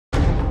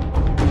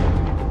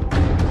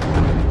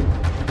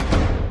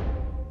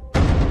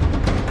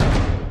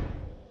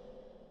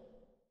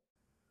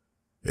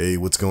Hey,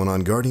 what's going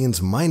on,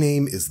 Guardians? My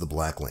name is the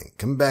Black Link,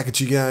 coming back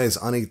at you guys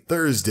on a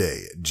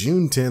Thursday,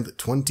 June 10th,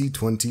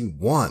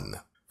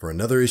 2021, for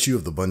another issue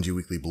of the Bungie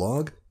Weekly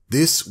Blog,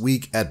 This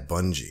Week at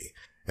Bungie.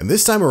 And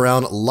this time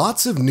around,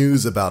 lots of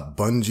news about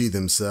Bungie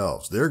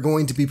themselves. They're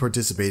going to be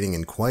participating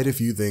in quite a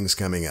few things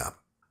coming up.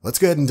 Let's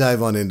go ahead and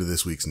dive on into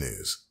this week's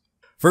news.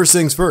 First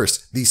things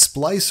first, the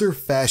Splicer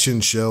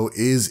Fashion Show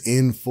is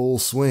in full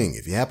swing,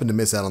 if you happened to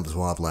miss out on the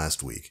swap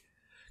last week.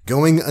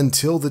 Going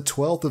until the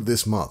 12th of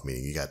this month,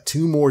 meaning you got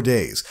 2 more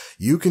days,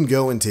 you can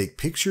go and take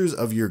pictures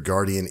of your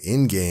Guardian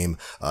in-game,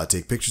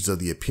 take pictures of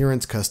the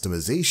appearance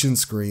customization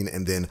screen,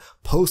 and then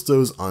post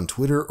those on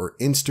Twitter or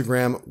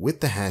Instagram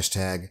with the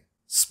hashtag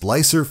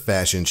Splicer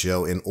Fashion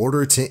Show in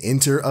order to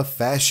enter a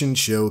fashion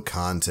show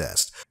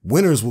contest.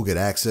 Winners will get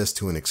access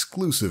to an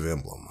exclusive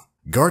emblem.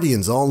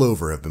 Guardians all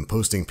over have been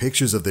posting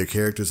pictures of their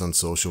characters on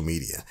social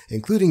media,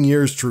 including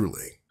yours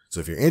truly. So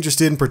if you're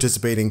interested in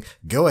participating,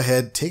 go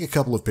ahead, take a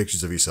couple of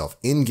pictures of yourself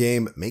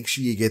in-game, make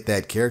sure you get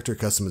that character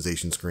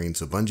customization screen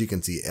so Bungie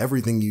can see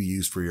everything you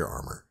use for your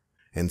armor,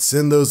 and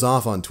send those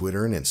off on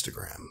Twitter and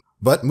Instagram.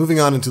 But moving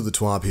on into the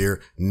TWAB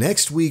here,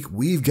 next week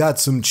we've got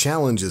some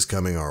challenges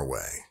coming our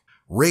way.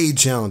 Raid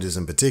challenges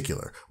in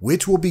particular,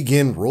 which will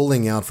begin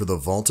rolling out for the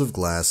Vault of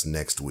Glass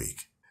next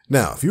week.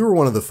 Now, if you were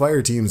one of the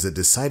fire teams that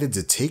decided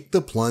to take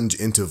the plunge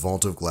into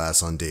Vault of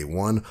Glass on day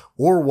 1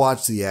 or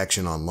watch the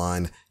action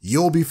online,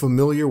 you'll be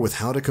familiar with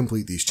how to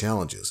complete these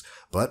challenges,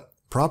 but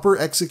proper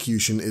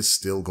execution is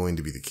still going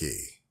to be the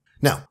key.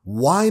 Now,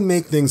 why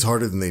make things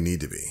harder than they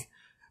need to be?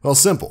 Well,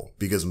 simple,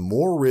 because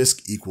more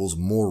risk equals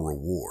more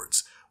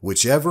rewards.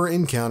 Whichever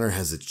encounter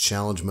has its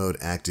challenge mode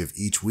active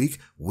each week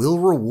will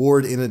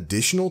reward an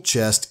additional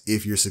chest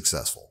if you're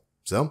successful.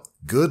 So,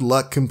 good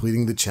luck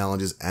completing the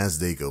challenges as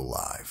they go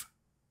live.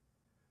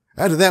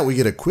 After that, we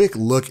get a quick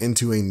look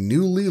into a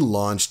newly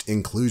launched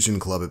inclusion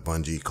club at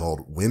Bungie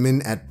called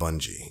Women at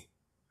Bungie.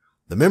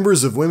 The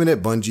members of Women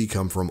at Bungie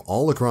come from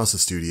all across the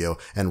studio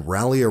and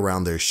rally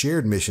around their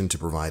shared mission to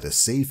provide a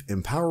safe,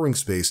 empowering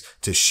space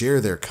to share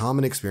their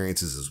common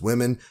experiences as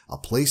women, a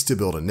place to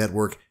build a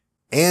network,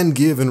 and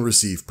give and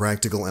receive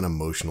practical and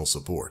emotional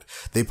support.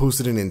 They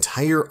posted an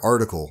entire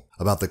article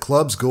about the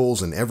club's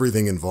goals and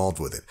everything involved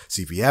with it.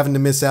 So if you happen to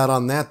miss out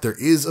on that, there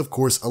is, of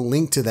course, a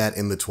link to that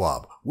in the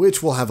TWAB,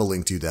 which we'll have a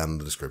link to down in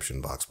the description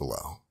box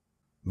below.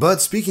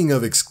 But speaking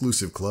of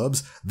exclusive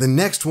clubs, the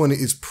next one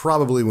is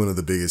probably one of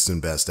the biggest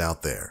and best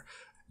out there.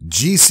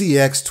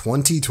 GCX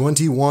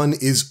 2021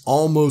 is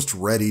almost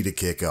ready to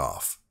kick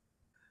off.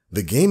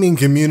 The Gaming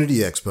Community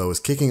Expo is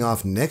kicking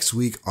off next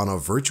week on a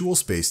virtual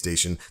space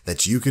station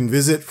that you can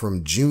visit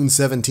from June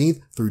 17th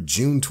through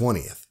June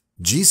 20th.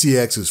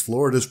 GCX is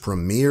Florida's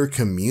premier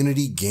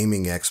community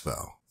gaming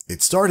expo.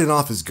 It started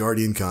off as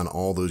GuardianCon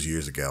all those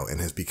years ago and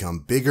has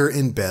become bigger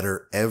and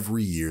better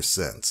every year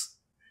since.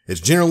 It's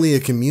generally a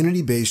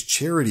community-based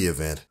charity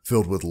event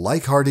filled with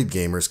like-hearted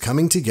gamers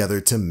coming together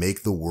to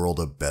make the world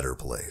a better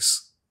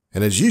place.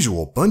 And as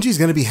usual, Bungie's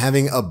going to be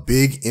having a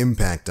big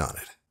impact on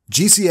it.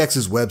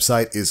 GCX's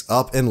website is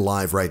up and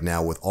live right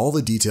now with all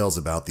the details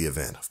about the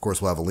event. Of course,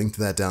 we'll have a link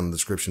to that down in the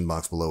description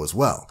box below as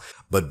well.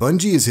 But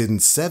Bungie has hidden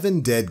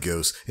 7 dead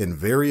ghosts in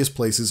various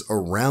places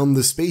around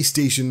the space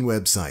station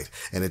website,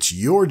 and it's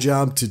your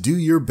job to do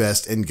your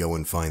best and go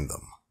and find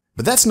them.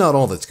 But that's not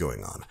all that's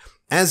going on.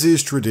 As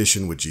is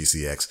tradition with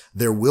GCX,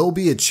 there will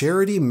be a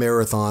charity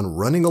marathon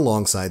running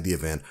alongside the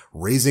event,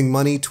 raising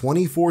money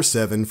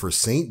 24/7 for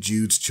St.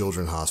 Jude's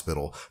Children's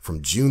Hospital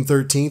from June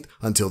 13th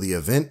until the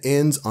event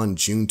ends on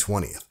June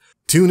 20th.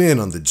 Tune in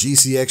on the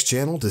GCX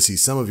channel to see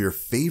some of your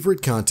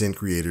favorite content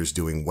creators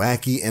doing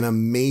wacky and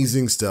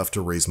amazing stuff to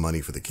raise money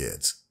for the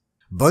kids.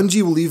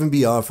 Bungie will even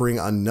be offering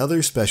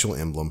another special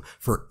emblem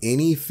for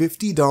any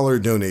 $50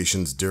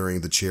 donations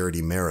during the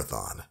charity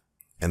marathon.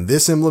 And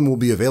this emblem will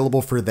be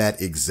available for that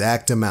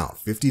exact amount,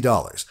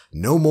 $50.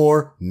 No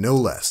more, no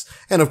less.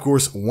 And of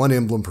course, 1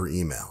 emblem per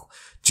email.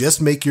 Just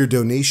make your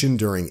donation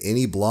during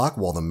any block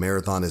while the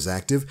marathon is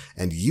active,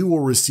 and you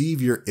will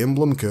receive your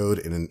emblem code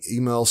in an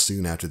email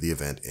soon after the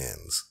event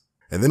ends.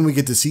 And then we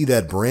get to see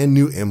that brand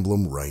new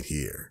emblem right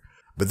here.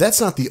 But that's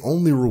not the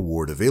only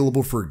reward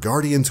available for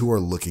Guardians who are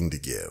looking to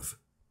give.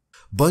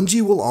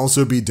 Bungie will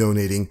also be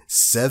donating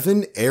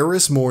 7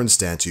 Eris Morn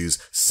statues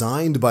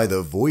signed by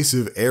the voice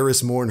of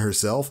Eris Morn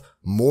herself,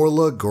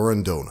 Morla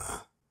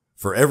Gorondona.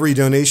 For every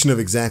donation of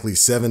exactly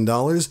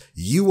 $7,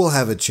 you will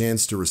have a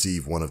chance to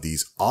receive one of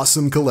these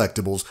awesome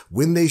collectibles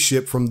when they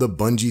ship from the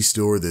Bungie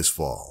store this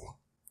fall.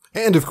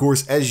 And of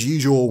course, as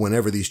usual,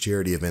 whenever these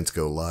charity events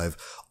go live,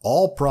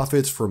 all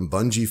profits from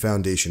Bungie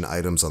Foundation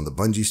items on the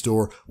Bungie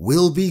store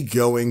will be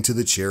going to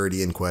the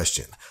charity in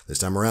question. This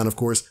time around, of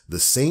course, the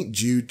St.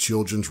 Jude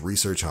Children's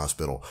Research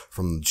Hospital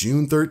from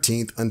June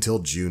 13th until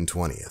June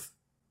 20th.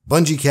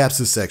 Bungie caps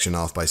this section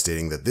off by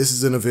stating that this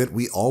is an event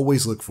we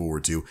always look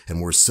forward to, and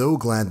we're so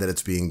glad that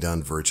it's being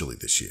done virtually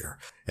this year.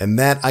 And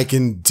that I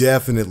can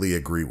definitely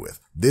agree with.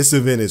 This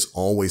event is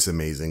always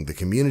amazing. The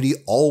community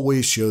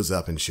always shows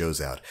up and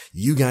shows out.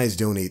 You guys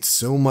donate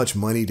so much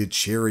money to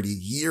charity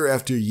year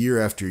after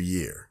year after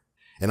year.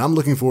 and I'm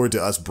looking forward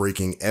to us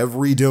breaking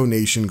every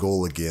donation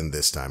goal again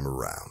this time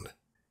around.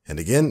 And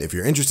again, if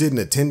you're interested in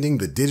attending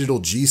the digital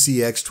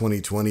GCX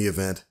 2020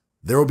 event,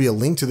 there will be a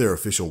link to their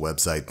official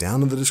website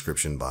down in the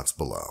description box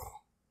below.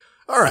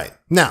 Alright,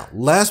 now,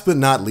 last but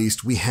not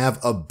least, we have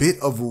a bit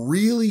of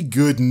really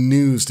good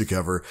news to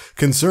cover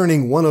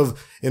concerning one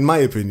of, in my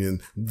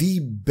opinion, the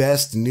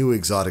best new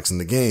exotics in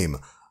the game,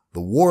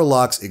 the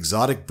Warlock's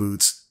exotic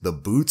boots, the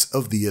Boots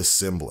of the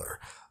Assembler.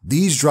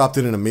 These dropped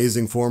in an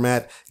amazing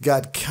format,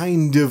 got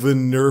kind of a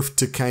nerf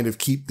to kind of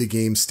keep the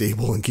game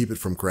stable and keep it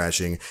from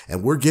crashing,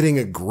 and we're getting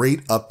a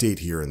great update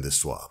here in this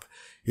swap.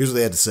 Here's what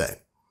they had to say.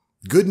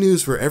 Good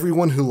news for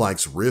everyone who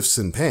likes rifts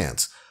and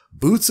pants.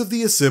 Boots of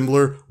the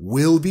Assembler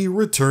will be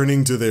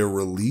returning to their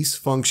release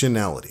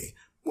functionality,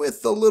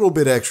 with a little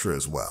bit extra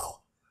as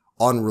well.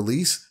 On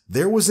release,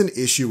 there was an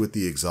issue with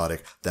the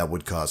exotic that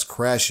would cause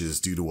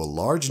crashes due to a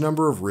large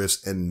number of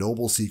rifts and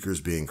noble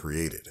seekers being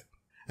created.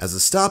 As a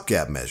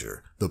stopgap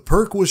measure, the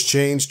perk was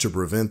changed to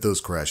prevent those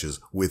crashes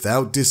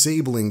without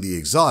disabling the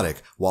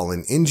exotic, while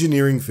an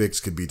engineering fix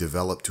could be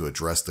developed to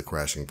address the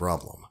crashing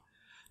problem.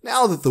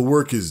 Now that the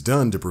work is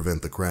done to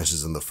prevent the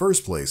crashes in the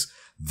first place,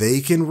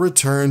 they can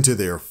return to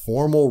their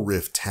formal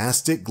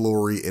Riftastic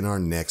glory in our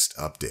next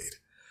update.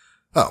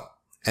 Oh,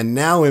 and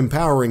now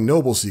empowering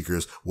Noble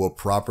Seekers will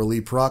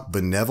properly proc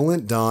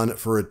Benevolent Dawn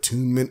for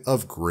Attunement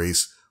of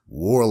Grace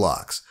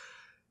Warlocks.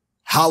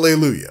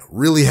 Hallelujah.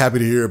 Really happy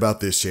to hear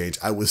about this change.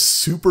 I was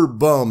super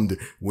bummed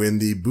when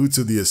the Boots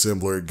of the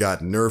Assembler got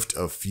nerfed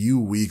a few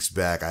weeks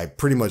back. I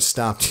pretty much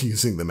stopped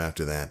using them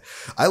after that.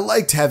 I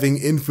liked having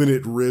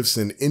infinite rifts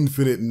and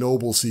infinite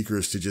Noble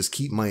Seekers to just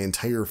keep my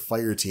entire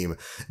fire team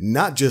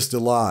not just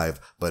alive,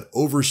 but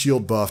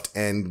overshield buffed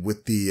and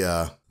with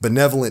the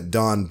Benevolent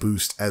Dawn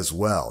boost as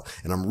well.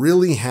 And I'm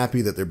really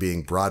happy that they're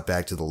being brought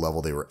back to the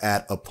level they were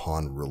at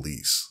upon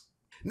release.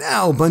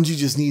 Now, Bungie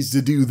just needs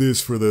to do this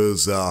for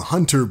those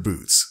Hunter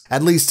boots.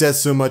 At least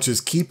as so much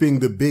as keeping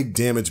the big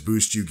damage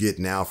boost you get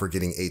now for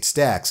getting 8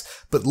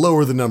 stacks, but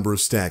lower the number of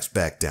stacks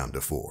back down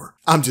to 4.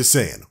 I'm just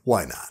saying,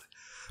 why not?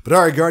 But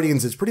alright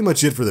Guardians, that's pretty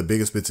much it for the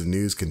biggest bits of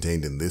news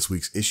contained in this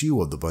week's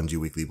issue of the Bungie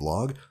Weekly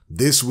Blog.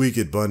 This week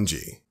at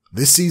Bungie.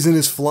 This season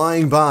is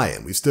flying by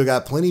and we've still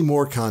got plenty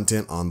more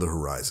content on the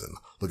horizon.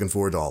 Looking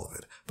forward to all of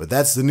it. But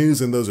that's the news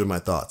and those are my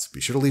thoughts.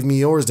 Be sure to leave me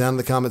yours down in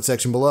the comment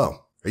section below.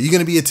 Are you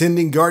going to be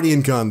attending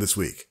GuardianCon this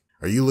week?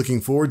 Are you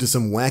looking forward to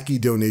some wacky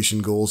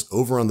donation goals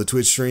over on the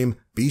Twitch stream?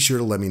 Be sure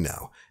to let me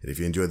know. And if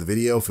you enjoyed the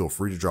video, feel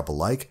free to drop a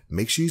like,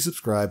 make sure you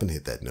subscribe, and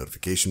hit that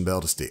notification bell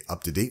to stay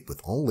up to date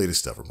with all the latest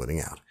stuff we're putting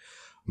out.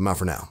 I'm out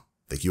for now.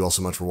 Thank you all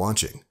so much for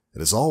watching.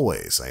 And as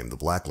always, I am the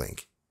Black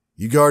Link.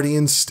 You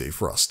Guardians, stay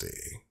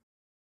frosty.